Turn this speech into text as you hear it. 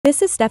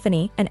This is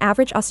Stephanie, an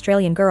average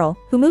Australian girl,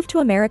 who moved to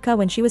America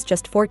when she was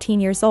just 14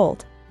 years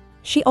old.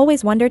 She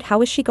always wondered how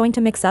was she going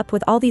to mix up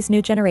with all these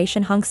new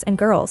generation hunks and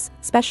girls,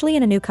 especially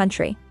in a new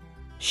country.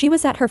 She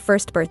was at her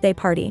first birthday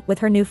party with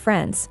her new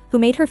friends, who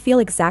made her feel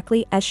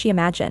exactly as she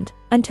imagined,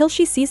 until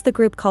she sees the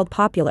group called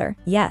Popular.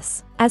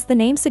 Yes, as the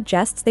name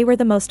suggests, they were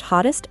the most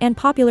hottest and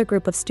popular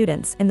group of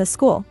students in the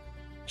school.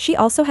 She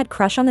also had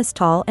crush on this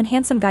tall and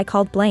handsome guy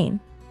called Blaine.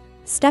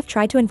 Steph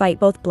tried to invite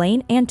both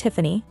Blaine and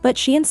Tiffany, but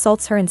she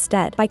insults her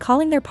instead by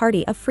calling their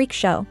party a freak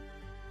show.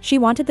 She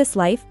wanted this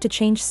life to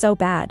change so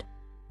bad.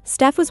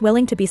 Steph was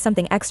willing to be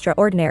something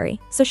extraordinary,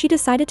 so she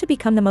decided to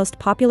become the most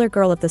popular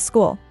girl of the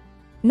school.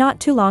 Not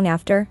too long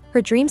after,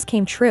 her dreams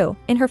came true.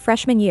 In her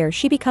freshman year,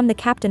 she became the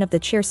captain of the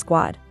cheer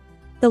squad.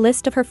 The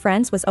list of her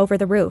friends was over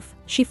the roof.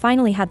 She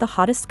finally had the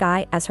hottest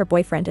guy as her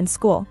boyfriend in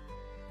school.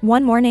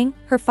 One morning,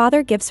 her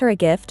father gives her a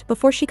gift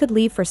before she could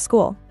leave for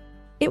school.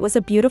 It was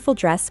a beautiful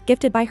dress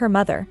gifted by her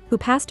mother, who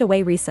passed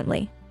away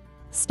recently.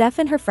 Steph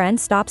and her friend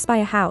stops by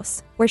a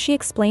house, where she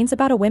explains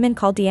about a woman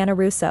called Deanna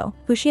Russo,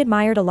 who she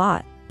admired a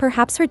lot.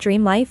 Perhaps her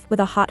dream life with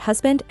a hot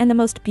husband and the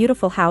most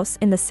beautiful house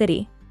in the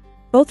city.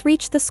 Both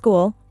reach the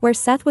school, where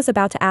Seth was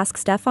about to ask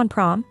Steph on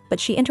prom, but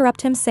she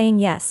interrupts him saying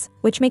yes,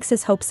 which makes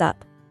his hopes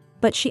up.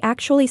 But she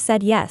actually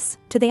said yes,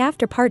 to the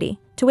after party,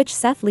 to which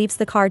Seth leaves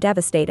the car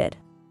devastated.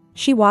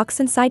 She walks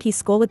inside his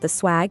school with the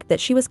swag that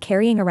she was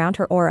carrying around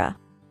her aura.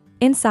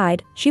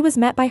 Inside, she was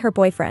met by her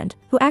boyfriend,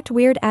 who acted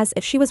weird as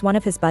if she was one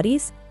of his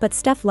buddies, but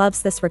Steph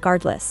loves this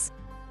regardless.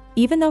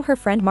 Even though her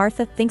friend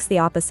Martha thinks the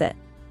opposite.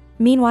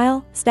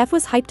 Meanwhile, Steph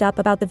was hyped up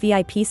about the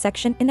VIP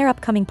section in their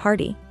upcoming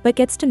party, but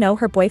gets to know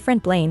her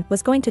boyfriend Blaine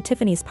was going to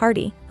Tiffany's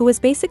party, who was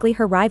basically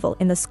her rival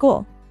in the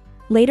school.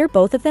 Later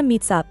both of them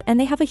meets up and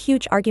they have a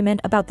huge argument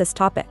about this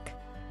topic.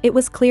 It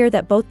was clear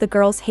that both the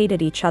girls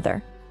hated each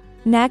other.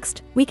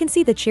 Next, we can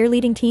see the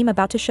cheerleading team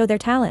about to show their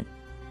talent.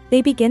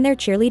 They begin their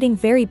cheerleading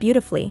very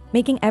beautifully,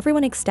 making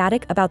everyone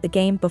ecstatic about the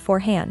game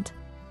beforehand.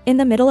 In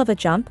the middle of a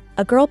jump,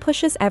 a girl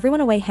pushes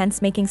everyone away,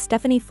 hence making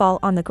Stephanie fall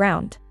on the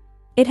ground.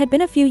 It had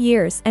been a few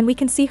years and we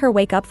can see her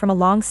wake up from a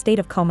long state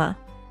of coma.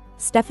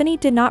 Stephanie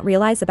did not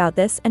realize about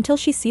this until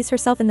she sees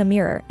herself in the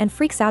mirror and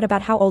freaks out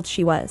about how old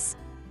she was.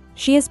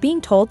 She is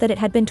being told that it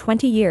had been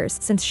 20 years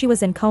since she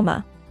was in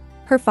coma.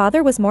 Her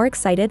father was more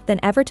excited than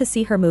ever to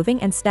see her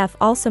moving, and Steph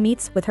also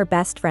meets with her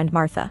best friend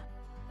Martha.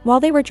 While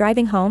they were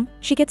driving home,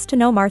 she gets to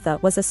know Martha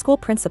was a school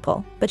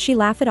principal, but she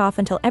laughs it off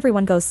until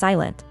everyone goes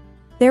silent.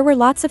 There were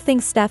lots of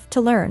things Steph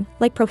to learn,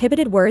 like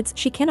prohibited words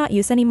she cannot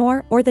use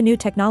anymore or the new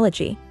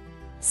technology.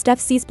 Steph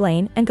sees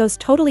Blaine and goes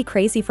totally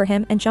crazy for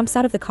him and jumps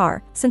out of the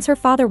car, since her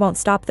father won't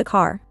stop the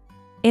car.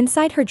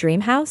 Inside her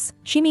dream house,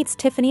 she meets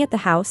Tiffany at the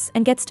house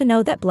and gets to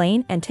know that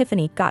Blaine and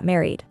Tiffany got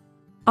married.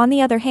 On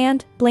the other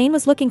hand, Blaine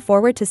was looking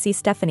forward to see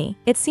Stephanie,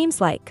 it seems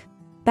like.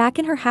 Back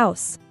in her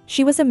house,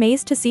 she was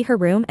amazed to see her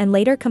room and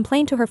later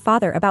complained to her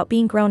father about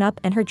being grown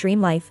up and her dream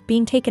life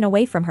being taken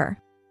away from her.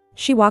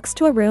 She walks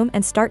to a room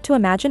and starts to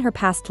imagine her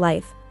past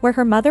life, where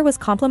her mother was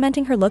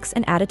complimenting her looks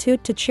and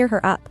attitude to cheer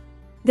her up.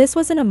 This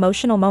was an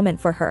emotional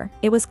moment for her.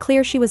 It was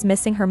clear she was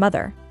missing her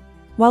mother.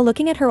 While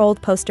looking at her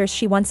old posters,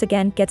 she once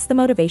again gets the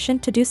motivation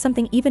to do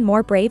something even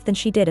more brave than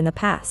she did in the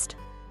past.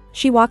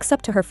 She walks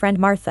up to her friend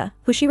Martha,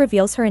 who she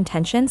reveals her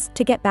intentions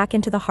to get back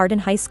into the Hardin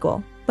High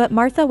School, but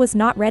Martha was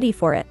not ready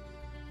for it.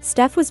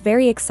 Steph was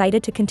very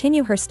excited to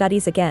continue her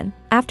studies again.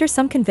 After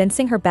some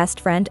convincing, her best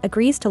friend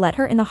agrees to let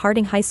her in the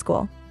Harding High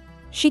School.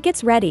 She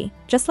gets ready,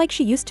 just like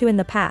she used to in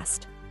the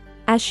past.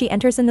 As she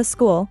enters in the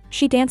school,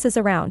 she dances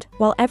around,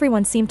 while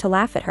everyone seemed to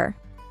laugh at her.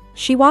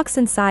 She walks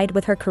inside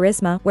with her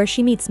charisma, where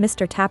she meets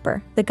Mr.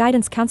 Tapper, the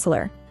guidance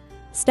counselor.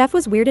 Steph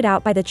was weirded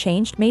out by the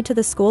change made to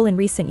the school in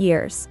recent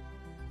years.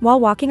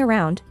 While walking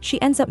around,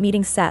 she ends up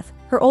meeting Seth,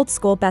 her old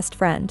school best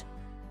friend.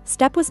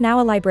 Steph was now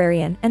a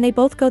librarian and they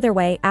both go their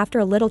way after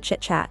a little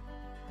chit-chat.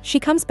 She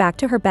comes back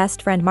to her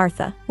best friend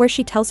Martha, where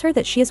she tells her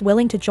that she is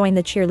willing to join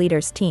the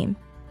cheerleaders team.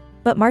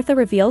 But Martha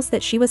reveals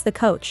that she was the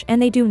coach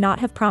and they do not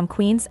have prom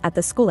queens at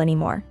the school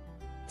anymore.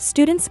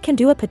 Students can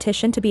do a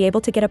petition to be able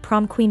to get a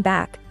prom queen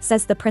back,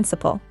 says the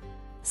principal.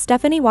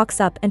 Stephanie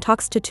walks up and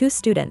talks to two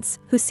students,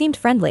 who seemed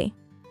friendly.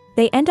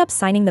 They end up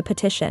signing the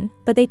petition,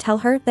 but they tell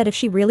her that if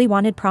she really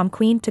wanted prom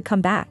queen to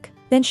come back,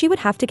 then she would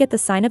have to get the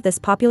sign of this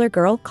popular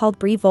girl called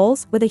Bree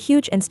Voles with a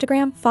huge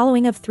Instagram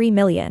following of 3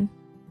 million.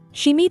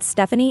 She meets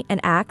Stephanie and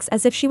acts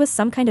as if she was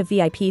some kind of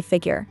VIP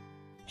figure.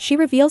 She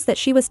reveals that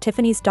she was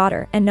Tiffany's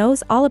daughter and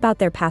knows all about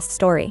their past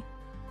story.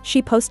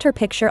 She posts her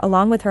picture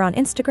along with her on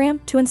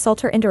Instagram to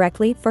insult her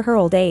indirectly for her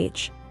old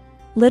age.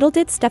 Little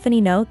did Stephanie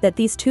know that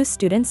these two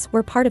students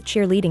were part of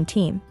cheerleading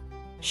team.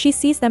 She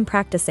sees them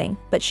practicing,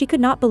 but she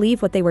could not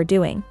believe what they were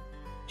doing.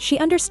 She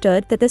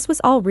understood that this was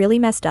all really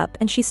messed up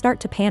and she started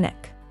to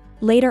panic.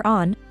 Later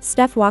on,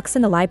 Steph walks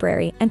in the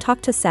library and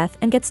talks to Seth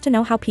and gets to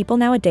know how people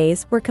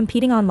nowadays were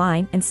competing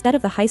online instead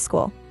of the high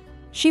school.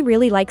 She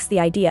really likes the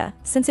idea,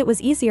 since it was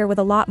easier with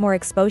a lot more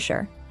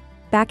exposure.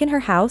 Back in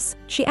her house,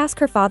 she asks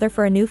her father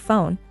for a new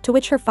phone, to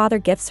which her father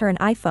gifts her an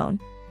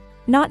iPhone.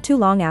 Not too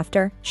long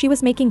after, she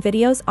was making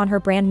videos on her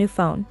brand new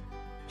phone.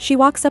 She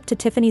walks up to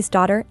Tiffany's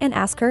daughter and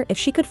asks her if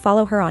she could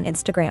follow her on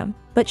Instagram,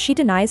 but she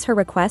denies her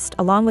request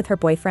along with her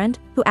boyfriend,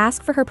 who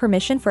asked for her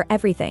permission for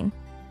everything.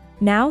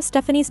 Now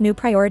Stephanie's new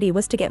priority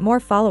was to get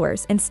more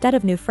followers instead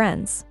of new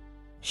friends.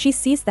 She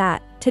sees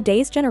that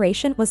today's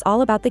generation was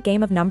all about the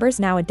game of numbers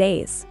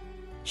nowadays.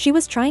 She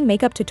was trying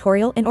makeup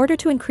tutorial in order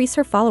to increase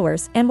her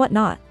followers and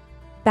whatnot.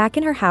 Back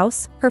in her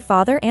house, her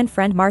father and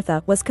friend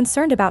Martha was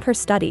concerned about her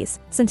studies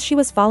since she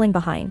was falling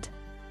behind.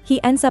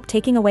 He ends up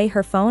taking away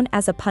her phone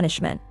as a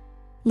punishment.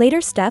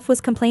 Later, Steph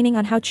was complaining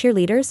on how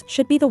cheerleaders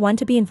should be the one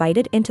to be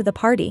invited into the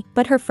party,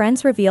 but her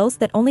friends reveals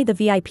that only the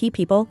VIP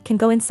people can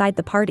go inside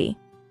the party.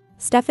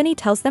 Stephanie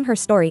tells them her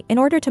story in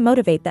order to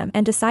motivate them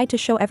and decide to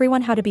show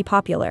everyone how to be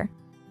popular.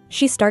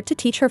 She starts to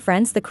teach her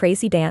friends the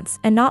crazy dance,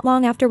 and not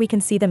long after we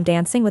can see them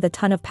dancing with a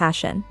ton of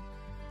passion.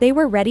 They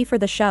were ready for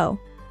the show.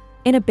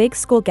 In a big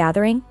school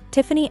gathering,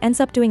 Tiffany ends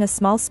up doing a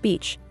small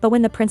speech, but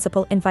when the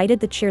principal invited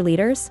the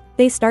cheerleaders,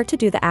 they start to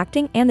do the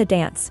acting and the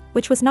dance,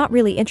 which was not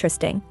really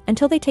interesting,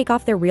 until they take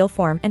off their real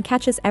form and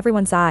catches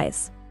everyone's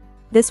eyes.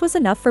 This was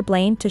enough for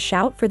Blaine to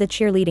shout for the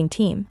cheerleading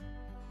team.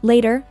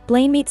 Later,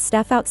 Blaine meets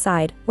Steph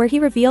outside, where he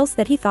reveals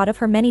that he thought of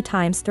her many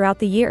times throughout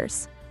the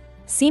years.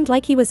 Seemed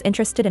like he was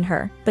interested in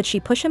her, but she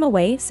pushed him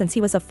away since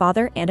he was a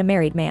father and a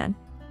married man.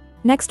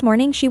 Next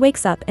morning she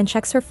wakes up and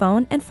checks her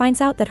phone and finds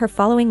out that her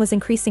following was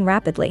increasing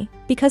rapidly,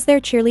 because their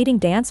cheerleading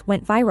dance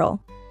went viral.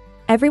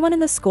 Everyone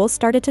in the school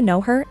started to know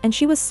her and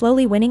she was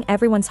slowly winning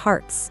everyone's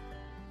hearts.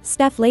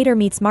 Steph later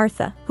meets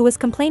Martha, who was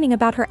complaining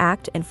about her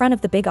act in front of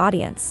the big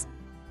audience.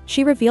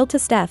 She revealed to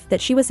Steph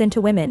that she was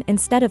into women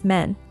instead of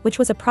men, which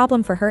was a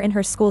problem for her in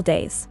her school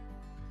days.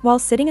 While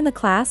sitting in the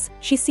class,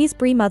 she sees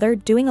Bree mother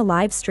doing a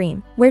live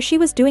stream, where she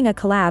was doing a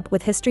collab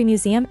with History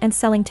Museum and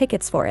selling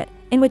tickets for it,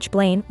 in which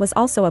Blaine was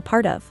also a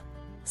part of.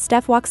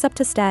 Steph walks up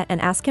to Stet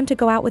and asks him to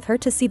go out with her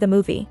to see the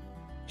movie.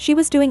 She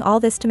was doing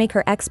all this to make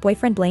her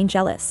ex-boyfriend Blaine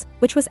jealous,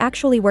 which was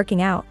actually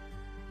working out.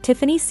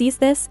 Tiffany sees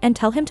this and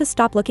tells him to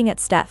stop looking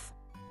at Steph.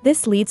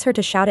 This leads her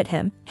to shout at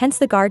him, hence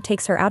the guard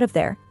takes her out of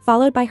there,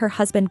 followed by her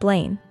husband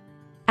Blaine.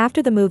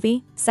 After the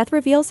movie, Seth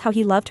reveals how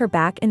he loved her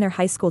back in their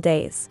high school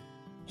days.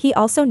 He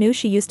also knew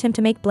she used him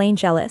to make Blaine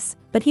jealous,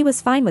 but he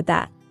was fine with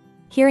that.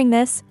 Hearing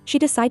this, she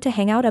decides to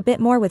hang out a bit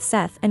more with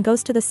Seth and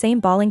goes to the same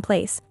bowling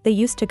place they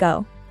used to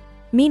go.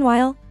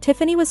 Meanwhile,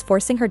 Tiffany was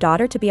forcing her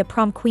daughter to be a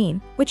prom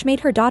queen, which made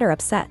her daughter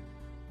upset.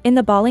 In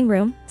the bowling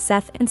room,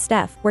 Seth and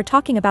Steph were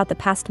talking about the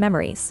past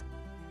memories.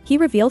 He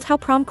revealed how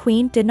prom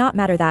queen did not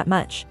matter that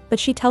much, but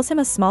she tells him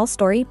a small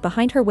story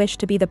behind her wish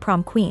to be the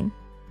prom queen.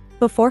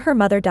 Before her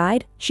mother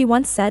died, she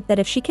once said that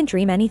if she can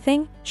dream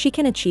anything, she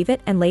can achieve it,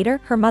 and later,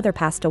 her mother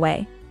passed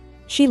away.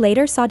 She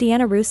later saw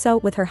Deanna Russo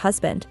with her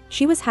husband.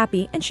 She was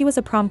happy and she was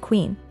a prom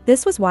queen.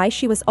 This was why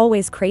she was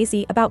always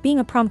crazy about being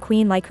a prom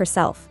queen like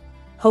herself,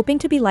 hoping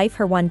to be like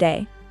her one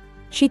day.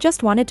 She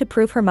just wanted to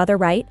prove her mother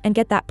right and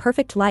get that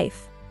perfect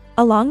life.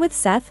 Along with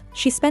Seth,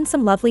 she spent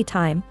some lovely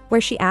time,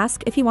 where she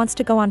asked if he wants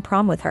to go on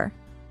prom with her.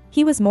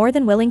 He was more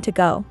than willing to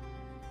go.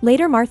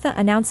 Later, Martha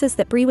announces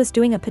that Bree was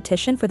doing a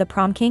petition for the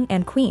prom king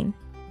and queen,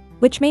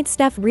 which made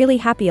Steph really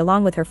happy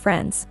along with her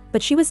friends,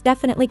 but she was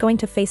definitely going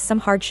to face some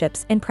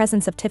hardships in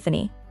presence of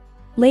Tiffany.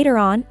 Later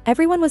on,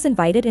 everyone was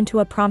invited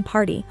into a prom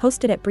party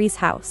hosted at Bree's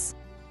house.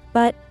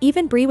 But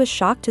even Bree was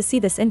shocked to see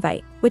this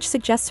invite, which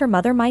suggests her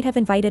mother might have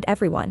invited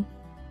everyone.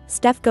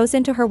 Steph goes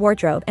into her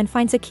wardrobe and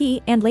finds a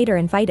key and later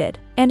invited,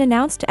 and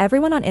announced to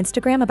everyone on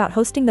Instagram about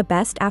hosting the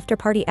best after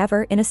party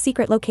ever in a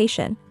secret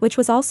location, which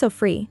was also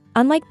free,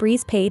 unlike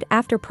Bree's paid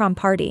after prom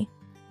party.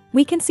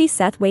 We can see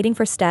Seth waiting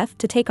for Steph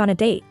to take on a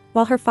date,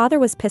 while her father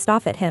was pissed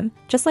off at him,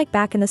 just like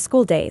back in the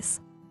school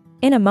days.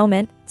 In a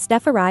moment,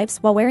 Steph arrives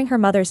while wearing her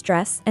mother's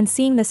dress, and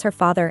seeing this, her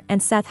father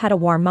and Seth had a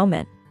warm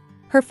moment.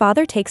 Her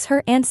father takes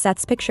her and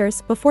Seth's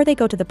pictures before they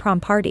go to the prom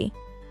party.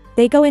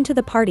 They go into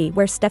the party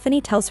where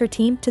Stephanie tells her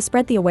team to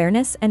spread the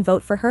awareness and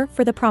vote for her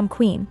for the prom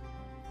queen.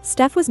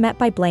 Steph was met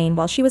by Blaine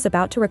while she was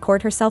about to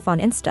record herself on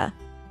Insta.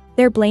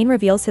 There, Blaine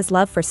reveals his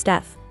love for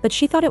Steph, but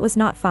she thought it was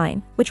not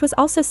fine, which was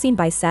also seen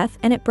by Seth,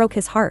 and it broke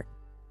his heart.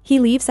 He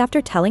leaves after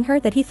telling her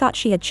that he thought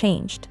she had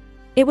changed.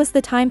 It was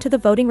the time to the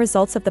voting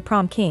results of the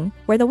prom king,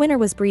 where the winner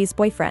was Bree's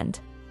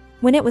boyfriend.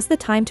 When it was the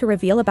time to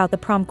reveal about the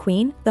prom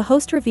queen, the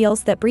host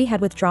reveals that Bree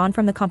had withdrawn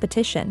from the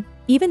competition,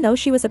 even though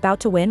she was about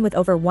to win with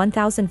over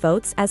 1,000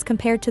 votes as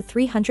compared to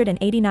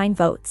 389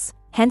 votes,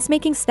 hence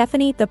making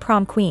Stephanie the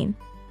prom queen.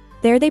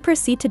 There they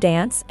proceed to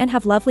dance and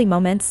have lovely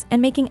moments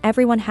and making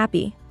everyone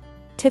happy.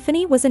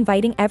 Tiffany was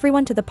inviting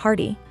everyone to the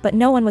party, but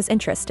no one was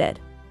interested.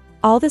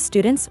 All the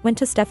students went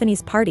to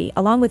Stephanie's party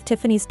along with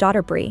Tiffany's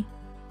daughter Bree.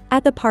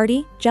 At the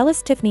party,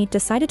 jealous Tiffany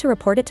decided to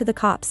report it to the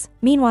cops.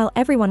 Meanwhile,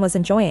 everyone was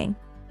enjoying.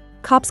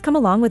 Cops come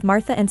along with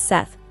Martha and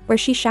Seth, where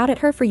she shouted at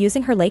her for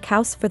using her lake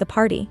house for the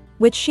party,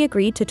 which she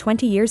agreed to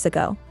 20 years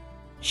ago.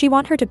 She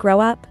want her to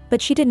grow up,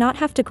 but she did not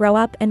have to grow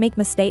up and make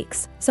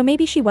mistakes, so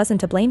maybe she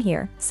wasn't to blame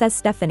here, says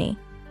Stephanie.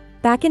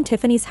 Back in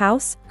Tiffany's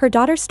house, her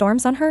daughter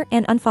storms on her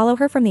and unfollow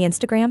her from the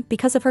Instagram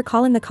because of her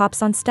calling the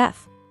cops on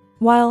Steph.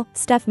 While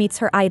Steph meets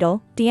her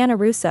idol, Deanna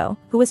Russo,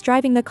 who was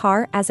driving the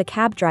car as a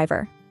cab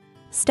driver.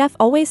 Steph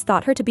always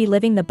thought her to be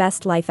living the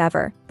best life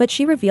ever, but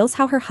she reveals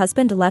how her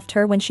husband left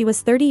her when she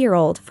was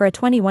 30-year-old for a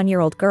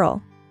 21-year-old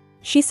girl.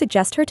 She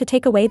suggests her to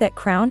take away that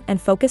crown and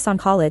focus on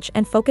college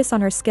and focus on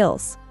her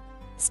skills.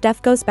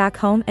 Steph goes back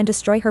home and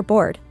destroy her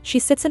board. She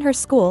sits in her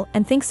school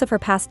and thinks of her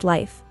past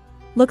life.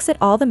 Looks at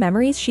all the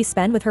memories she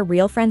spent with her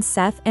real friends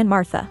Seth and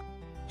Martha.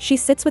 She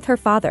sits with her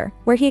father,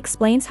 where he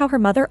explains how her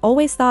mother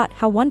always thought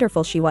how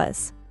wonderful she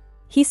was.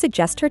 He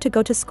suggests her to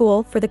go to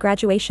school for the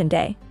graduation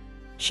day.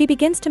 She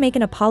begins to make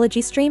an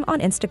apology stream on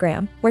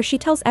Instagram, where she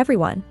tells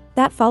everyone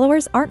that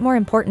followers aren't more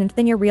important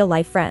than your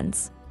real-life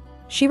friends.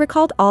 She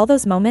recalled all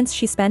those moments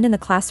she spent in the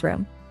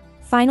classroom.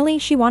 Finally,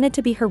 she wanted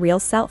to be her real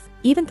self,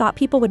 even thought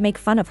people would make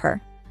fun of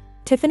her.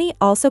 Tiffany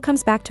also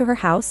comes back to her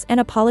house and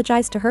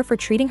apologized to her for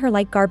treating her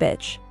like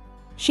garbage.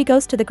 She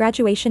goes to the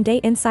graduation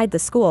day inside the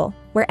school,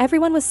 where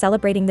everyone was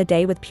celebrating the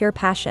day with pure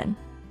passion.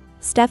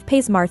 Steph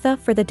pays Martha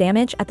for the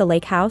damage at the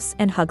lake house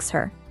and hugs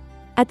her.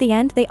 At the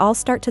end, they all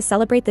start to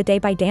celebrate the day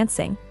by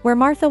dancing, where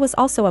Martha was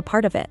also a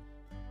part of it.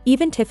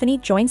 Even Tiffany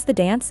joins the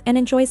dance and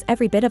enjoys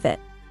every bit of it.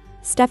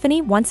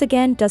 Stephanie once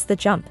again does the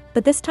jump,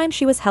 but this time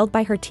she was held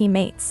by her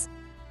teammates.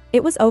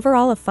 It was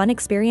overall a fun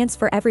experience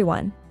for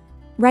everyone.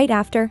 Right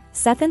after,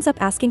 Seth ends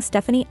up asking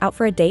Stephanie out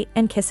for a date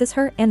and kisses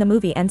her, and the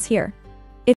movie ends here.